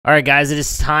All right, guys, it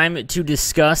is time to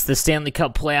discuss the Stanley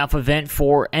Cup playoff event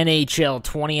for NHL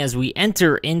 20 as we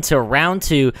enter into round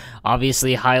two,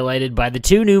 obviously highlighted by the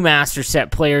two new master set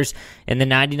players in the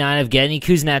 99 of Stanley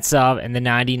Kuznetsov and the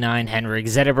 99 Henrik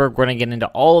Zetterberg. We're going to get into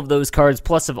all of those cards,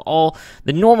 plus of all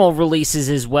the normal releases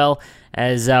as well,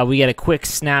 as we get a quick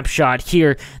snapshot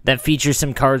here that features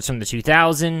some cards from the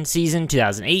 2000 season,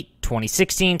 2008,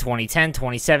 2016, 2010,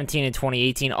 2017, and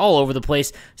 2018, all over the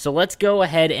place. So let's go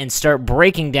ahead and start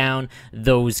breaking down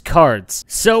those cards.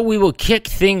 So we will kick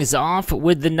things off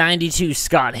with the 92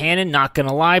 Scott Hannon. Not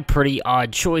gonna lie, pretty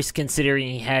odd choice considering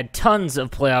he had tons of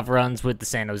playoff runs with the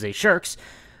San Jose Sharks.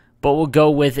 But we'll go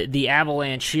with the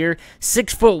Avalanche here.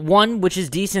 6'1", which is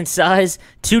decent size,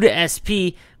 2 to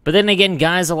SP. But then again,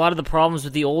 guys, a lot of the problems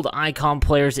with the old icon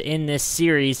players in this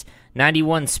series,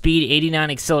 91 speed, 89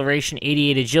 acceleration,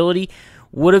 88 agility,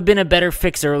 would have been a better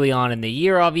fix early on in the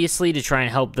year, obviously, to try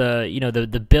and help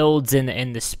the builds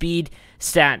and the speed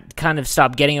stat kind of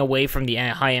stop getting away from the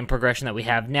high-end progression that we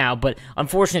have now. But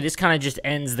unfortunately, this kind of just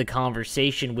ends the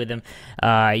conversation with him.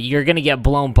 You're going to get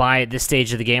blown by at this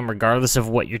stage of the game, regardless of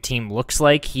what your team looks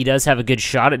like. He does have a good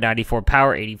shot at 94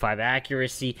 power, 85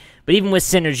 accuracy, but even with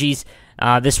synergies,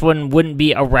 this one wouldn't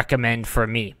be a recommend for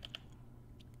me.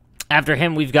 After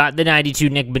him, we've got the 92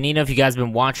 Nick Bonino. If you guys have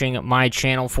been watching my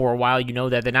channel for a while, you know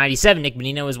that the 97 Nick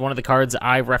Bonino is one of the cards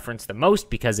I reference the most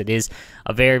because it is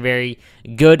a very, very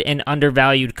good and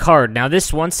undervalued card. Now,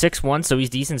 this one's 6'1", so he's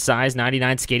decent size,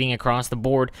 99 skating across the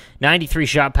board, 93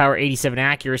 shot power, 87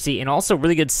 accuracy, and also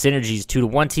really good synergies, 2 to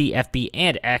 1T, FB,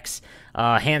 and X.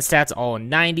 Hand stats all in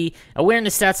 90.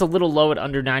 Awareness stats a little low at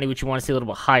under 90, which you want to see a little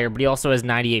bit higher, but he also has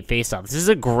 98 faceoffs. This is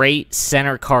a great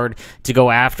center card to go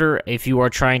after if you are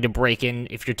trying to break in,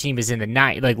 if your team is in the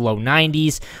low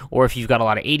 90s, or if you've got a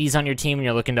lot of 80s on your team and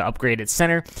you're looking to upgrade at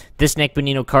center. This Nick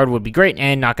Bonino card would be great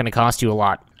and not going to cost you a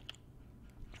lot.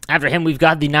 After him, we've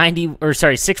got the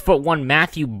 6'1"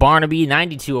 Matthew Barnaby,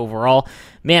 92 overall.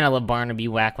 Man, I love Barnaby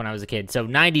back when I was a kid. So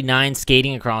 99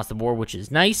 skating across the board, which is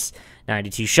nice.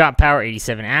 92 shot power,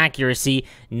 87 accuracy,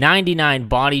 99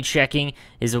 body checking.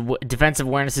 His defensive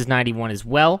awareness is 91 as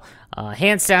well.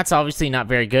 Hand stats, obviously not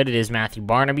very good. It is Matthew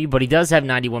Barnaby, but he does have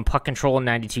 91 puck control and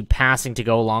 92 passing to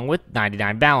go along with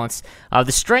 99 balance.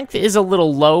 The strength is a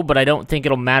little low, but I don't think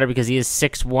it'll matter because he is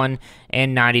 6'1"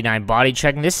 and 99 body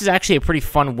checking. This is actually a pretty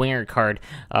fun winger card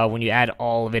when you add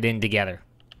all of it in together.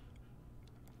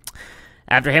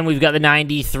 After him, we've got the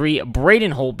 93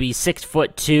 Braden Holtby,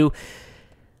 6'2".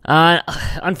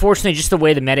 Unfortunately, just the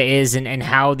way the meta is and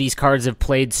how these cards have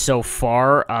played so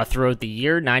far throughout the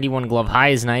year, 91 glove high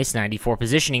is nice, 94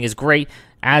 positioning is great,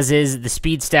 as is the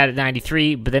speed stat at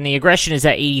 93, but then the aggression is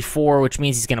at 84, which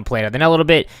means he's going to play it out the net a little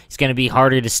bit. He's going to be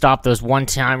harder to stop those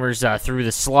one-timers through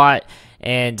the slot,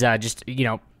 and just,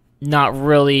 not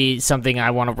really something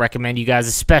I want to recommend you guys,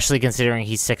 especially considering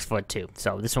he's 6'2".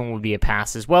 So this one would be a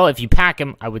pass as well. If you pack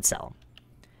him, I would sell him.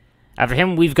 After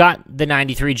him, we've got the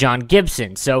 93 John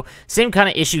Gibson. So same kind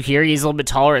of issue here. He's a little bit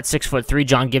taller at 6'3".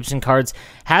 John Gibson cards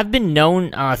have been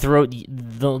known throughout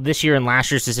this year and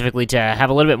last year specifically to have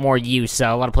a little bit more use.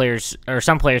 A lot of players, or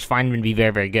some players, find him to be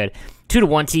very, very good. 2 to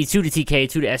 1T, 2 to TK,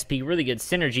 2 to SP, really good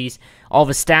synergies. All of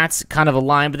his stats kind of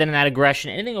align, but then in that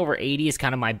aggression, anything over 80 is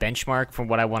kind of my benchmark for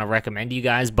what I want to recommend to you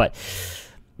guys. But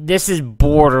this is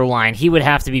borderline. He would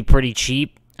have to be pretty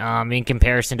cheap. In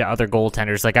comparison to other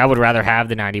goaltenders. Like, I would rather have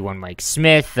the 91 Mike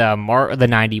Smith, the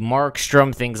 90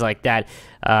 Markstrom, things like that.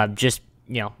 Just,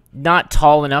 not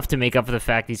tall enough to make up for the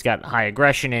fact he's got high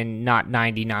aggression and not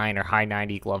 99 or high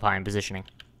 90 glove high in positioning.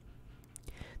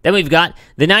 Then we've got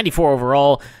the 94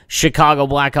 overall Chicago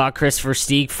Blackhawk Christopher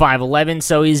Stieg, 5'11",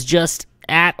 so he's just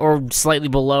at or slightly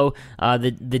below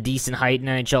the decent height in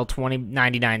NHL 20,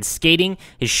 99 skating.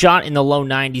 His shot in the low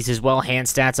 90s as well, hand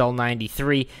stats all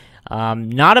 93.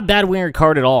 Not a bad winger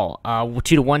card at all. 2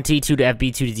 to 1T, 2 to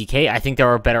FB, 2 to DK. I think there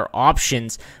are better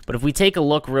options, but if we take a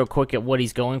look real quick at what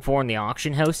he's going for in the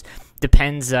auction house,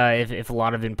 depends if a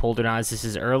lot of been pulled or not, as this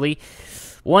is early.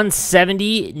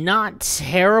 170, not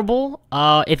terrible.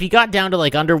 If he got down to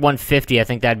like under 150, I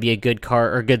think that'd be a good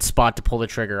card or good spot to pull the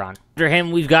trigger on. After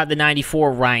him, we've got the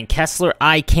 94 Ryan Kessler.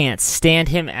 I can't stand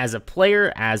him as a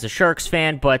player, as a Sharks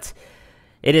fan, but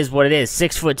it is what it is.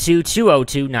 6'2",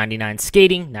 202, 99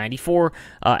 skating, 94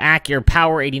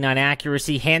 power, 89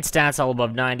 accuracy, hand stats all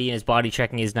above 90, and his body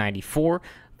checking is 94.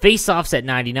 Face-offs at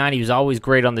 99. He was always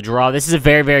great on the draw. This is a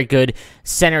very, very good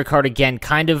center card. Again,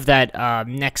 kind of that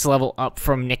next level up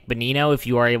from Nick Bonino if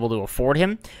you are able to afford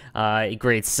him.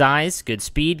 Great size, good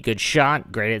speed, good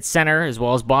shot, great at center, as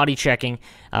well as body checking.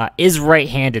 Is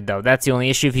right-handed, though. That's the only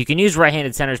issue. If you can use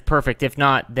right-handed centers, perfect. If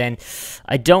not, then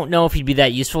I don't know if he'd be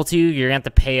that useful to you. You're going to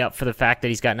have to pay up for the fact that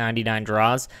he's got 99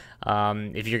 draws.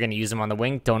 If you're going to use him on the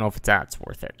wing, don't know if that's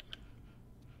worth it.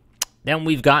 Then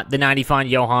we've got the 95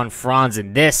 Johan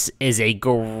Franzen. This is a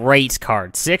great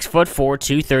card. 6'4",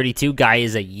 232. Guy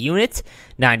is a unit.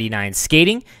 99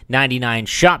 skating, 99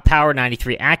 shot power,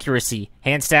 93 accuracy.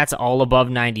 Hand stats all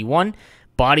above 91.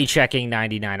 Body checking,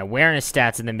 99 awareness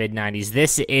stats in the mid-90s.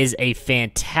 This is a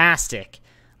fantastic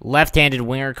left-handed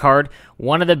winger card.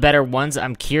 One of the better ones.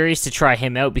 I'm curious to try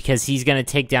him out because he's going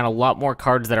to take down a lot more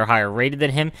cards that are higher rated than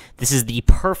him. This is the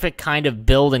perfect kind of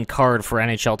build and card for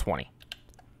NHL 20.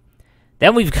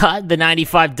 Then we've got the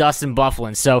 95 Dustin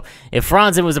Byfuglien. So if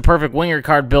Franzen was a perfect winger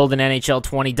card build in NHL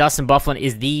 20, Dustin Byfuglien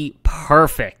is the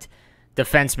perfect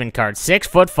defenseman card.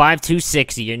 6'5",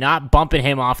 260. You're not bumping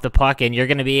him off the puck, and you're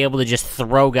going to be able to just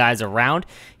throw guys around.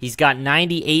 He's got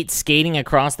 98 skating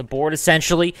across the board,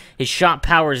 essentially. His shot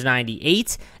power is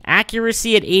 98.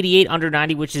 Accuracy at 88, under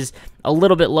 90, which is a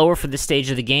little bit lower for this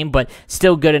stage of the game, but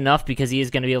still good enough because he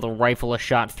is going to be able to rifle a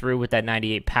shot through with that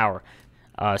 98 power.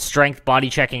 Strength, body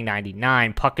checking,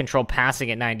 99. Puck control, passing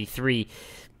at 93.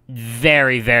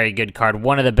 Very, very good card.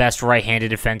 One of the best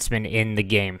right-handed defensemen in the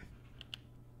game.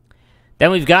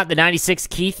 Then we've got the 96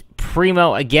 Keith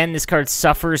Primo. Again, this card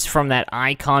suffers from that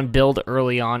icon build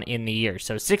early on in the year.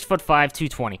 So 6'5",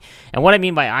 220. And what I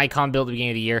mean by icon build at the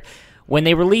beginning of the year, when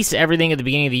they release everything at the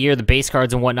beginning of the year, the base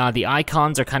cards and whatnot, the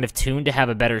icons are kind of tuned to have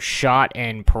a better shot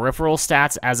and peripheral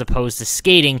stats as opposed to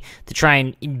skating to try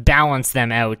and balance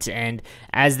them out. And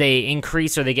as they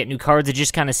increase or they get new cards, it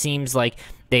just kind of seems like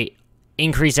they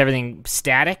increase everything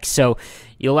static. So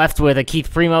you're left with a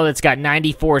Keith Primo that's got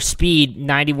 94 speed,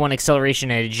 91 acceleration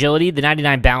and agility. The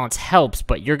 99 balance helps,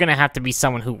 but you're going to have to be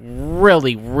someone who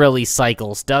really, really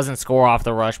cycles, doesn't score off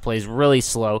the rush, plays really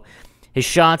slow. His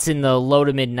shots in the low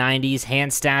to mid-90s,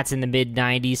 hand stats in the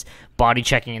mid-90s, body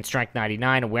checking and strength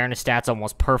 99, awareness stats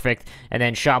almost perfect, and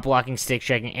then shot blocking, stick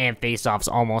checking, and face-offs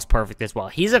almost perfect as well.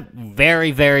 He's a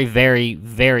very, very, very,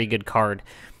 very good card.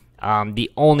 The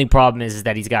only problem is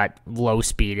that he's got low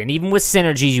speed, and even with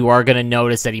synergies, you are going to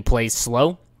notice that he plays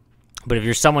slow. But if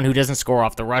you're someone who doesn't score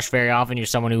off the rush very often, you're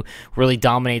someone who really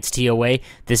dominates TOA,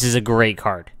 this is a great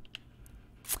card.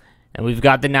 And we've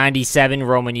got the 97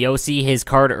 Roman Josi. His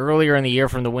card earlier in the year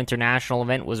from the Winter National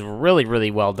event was really,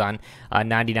 really well done.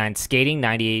 99 skating,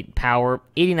 98 power,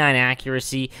 89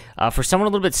 accuracy. For someone a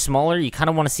little bit smaller, you kind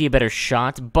of want to see a better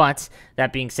shot. But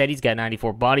that being said, he's got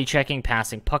 94 body checking,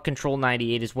 passing, puck control,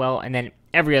 98 as well. And then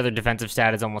every other defensive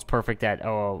stat is almost perfect at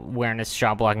awareness,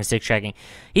 shot blocking, stick checking.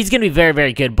 He's going to be very,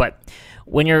 very good, but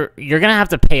when you're going to have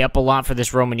to pay up a lot for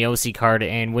this Roman Josi card,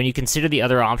 and when you consider the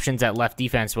other options at left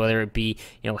defense, whether it be,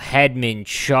 Hedman,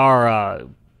 Chara,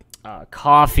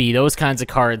 Coffee, those kinds of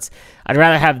cards, I'd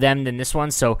rather have them than this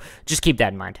one, so just keep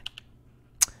that in mind.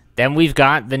 Then we've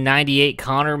got the 98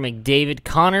 Connor McDavid.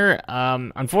 Connor,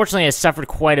 unfortunately, has suffered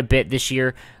quite a bit this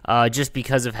year just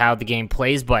because of how the game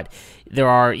plays, but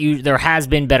there has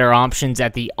been better options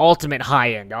at the ultimate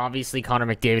high end. Obviously, Connor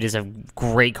McDavid is a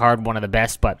great card, one of the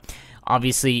best, but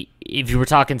obviously, if you were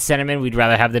talking sentiment, we'd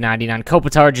rather have the 99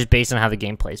 Kopitar just based on how the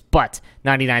game plays. But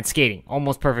 99 skating,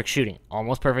 almost perfect shooting,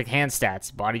 almost perfect hand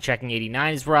stats. Body checking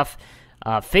 89 is rough.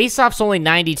 Face-off's only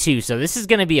 92, so this is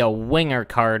going to be a winger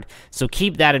card. So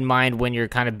keep that in mind when you're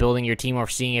kind of building your team or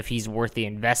seeing if he's worth the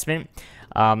investment.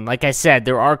 Like I said,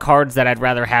 there are cards that I'd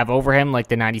rather have over him, like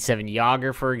the 97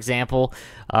 Yager, for example.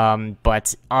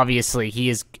 But obviously, he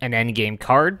is an endgame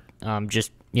card.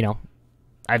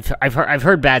 I've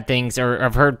heard bad things, or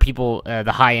I've heard people,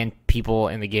 the high-end people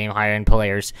in the game, high-end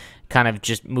players, kind of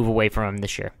just move away from him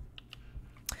this year.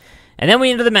 And then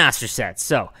we enter the master sets.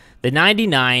 So, the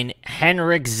 99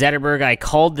 Henrik Zetterberg. I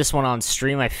called this one on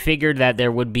stream. I figured that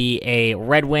there would be a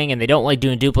Red Wing, and they don't like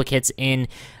doing duplicates in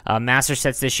master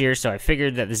sets this year, so I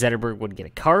figured that the Zetterberg would get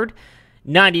a card.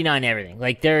 99 everything.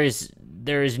 Like, there is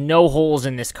no holes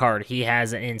in this card. He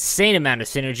has an insane amount of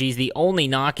synergies. The only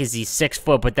knock is he's 6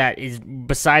 foot, but that is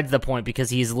besides the point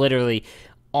because he's literally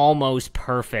almost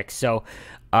perfect. So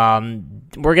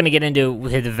we're going to get into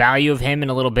the value of him in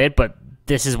a little bit, but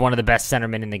this is one of the best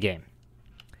centermen in the game.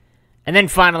 And then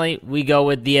finally, we go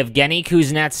with the Evgeny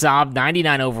Kuznetsov,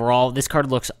 99 overall. This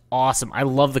card looks awesome. I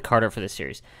love the card art for this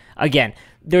series. Again,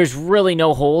 there's really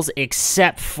no holes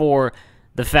except for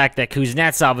the fact that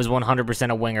Kuznetsov is 100%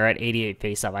 a winger at 88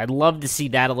 faceoff. I'd love to see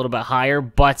that a little bit higher,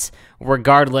 but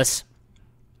regardless,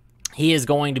 he is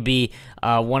going to be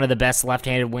one of the best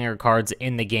left-handed winger cards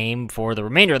in the game for the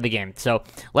remainder of the game. So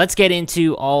let's get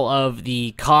into all of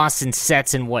the costs and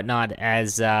sets and whatnot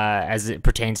as it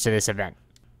pertains to this event.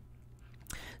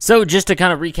 So just to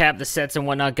kind of recap the sets and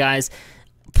whatnot, guys,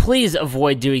 please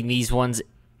avoid doing these ones.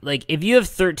 Like, if you have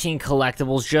 13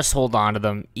 collectibles, just hold on to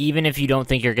them, even if you don't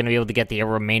think you're going to be able to get the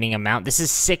remaining amount. This is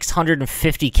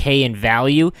 $650K in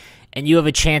value, and you have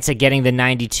a chance at getting the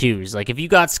 92s. Like, if you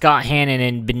got Scott Hannon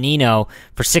and Benino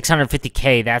for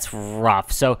 $650K, that's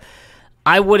rough. So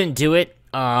I wouldn't do it,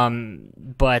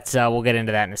 but we'll get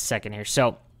into that in a second here.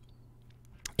 So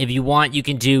if you want, you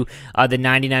can do the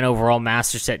 99 overall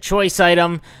master set choice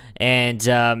item, and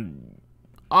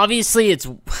obviously, it's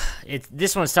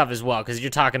this one's tough as well because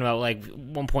you're talking about like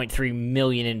 1.3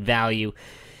 million in value.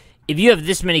 If you have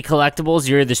this many collectibles,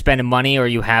 you're either spending money or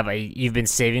you've been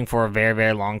saving for a very,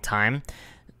 very long time.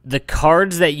 The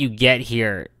cards that you get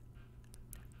here,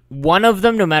 one of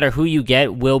them, no matter who you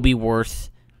get, will be worth.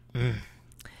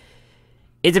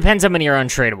 It depends how many are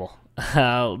untradeable.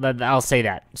 I'll say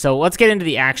that. So let's get into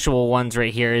the actual ones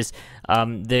right here. Is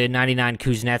the 99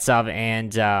 Kuznetsov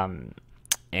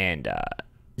and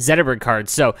Zetterberg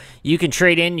cards. So you can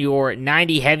trade in your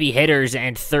 90 heavy hitters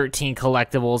and 13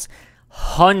 collectibles.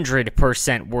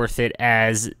 100% worth it,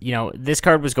 as you know, this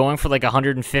card was going for like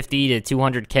 150 to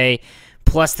 200K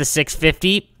plus the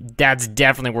 650. That's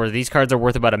definitely worth it. These cards are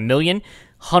worth about $1 million.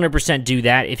 100% do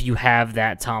that if you have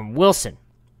that Tom Wilson.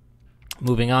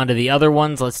 Moving on to the other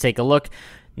ones, let's take a look.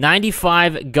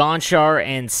 95 Gonchar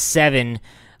and 7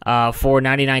 for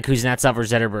 99 Kuznetsov or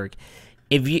Zetterberg.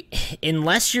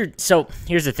 So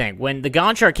here's the thing. When the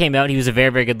Gonchar came out, he was a very,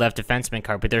 very good left defenseman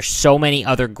card, but there's so many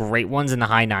other great ones in the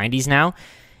high 90s now.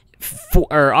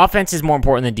 Offense is more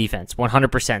important than defense,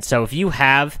 100%. So if you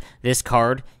have this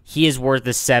card, he is worth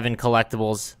the 7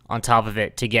 collectibles on top of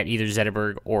it to get either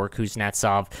Zetterberg or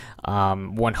Kuznetsov,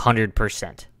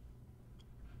 100%.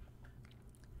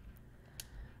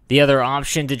 The other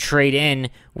option to trade in,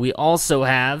 we also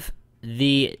have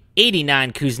the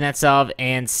 89 Kuznetsov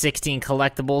and 16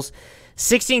 collectibles.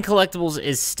 16 collectibles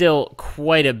is still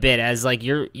quite a bit, as like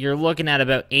you're looking at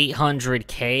about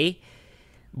 800K,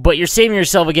 but you're saving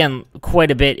yourself again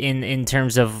quite a bit in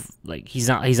terms of like he's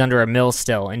under $1 million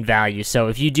still in value. So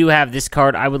if you do have this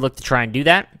card, I would look to try and do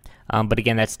that. But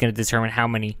again, that's going to determine how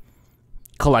many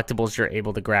collectibles you're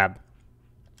able to grab.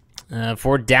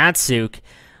 For Datsuk.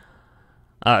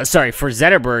 For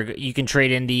Zetterberg, you can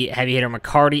trade in the heavy hitter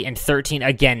McCarty and 13.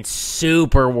 Again,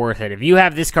 super worth it. If you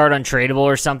have this card untradeable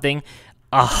or something,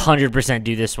 100%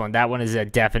 do this one. That one is a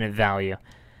definite value.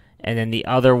 And then the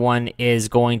other one is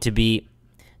going to be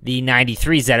the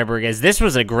 93 Zetterberg, as this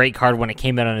was a great card when it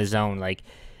came out on his own. Like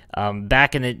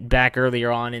back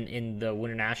earlier on in the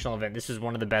Winter National event, this was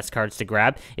one of the best cards to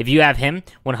grab. If you have him,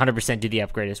 100% do the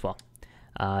upgrade as well.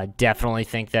 Definitely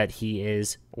think that he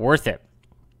is worth it.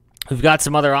 We've got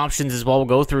some other options as well. We'll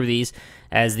go through these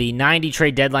as the 90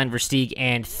 trade deadline Versteeg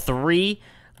and 3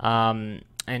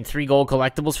 gold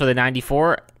collectibles for the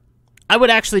 94. I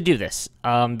would actually do this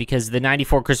because the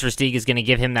 94 Chris Versteeg is going to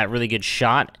give him that really good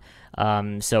shot.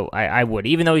 So I would,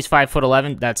 even though he's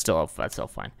 5'11", that's still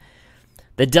fine.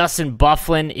 The Dustin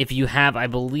Byfuglien, if you have, I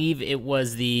believe it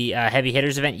was the heavy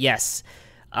hitters event. Yes.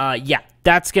 Yeah,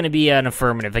 that's going to be an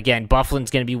affirmative. Again, Byfuglien's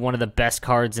going to be one of the best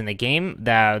cards in the game.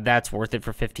 That's worth it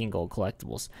for 15 gold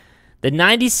collectibles. The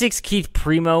 96 Keith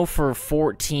Primo for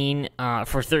 13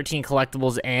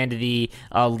 collectibles and the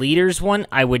leaders one,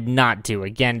 I would not do.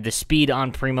 Again, the speed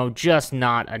on Primo, just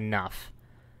not enough.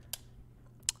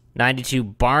 92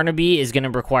 Barnaby is going to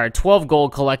require 12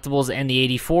 gold collectibles, and the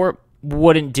 84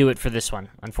 wouldn't do it for this one,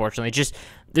 unfortunately. Just,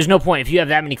 there's no point. If you have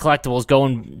that many collectibles, go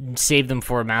and save them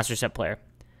for a Master Set player.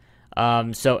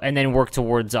 And then work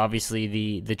towards,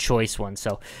 obviously, the choice one.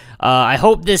 So, I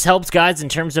hope this helps, guys, in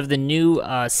terms of the new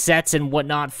sets and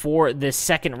whatnot for the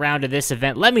second round of this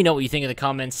event. Let me know what you think in the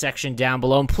comments section down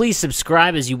below. And please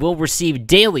subscribe, as you will receive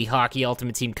daily Hockey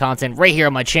Ultimate Team content right here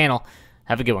on my channel.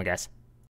 Have a good one, guys.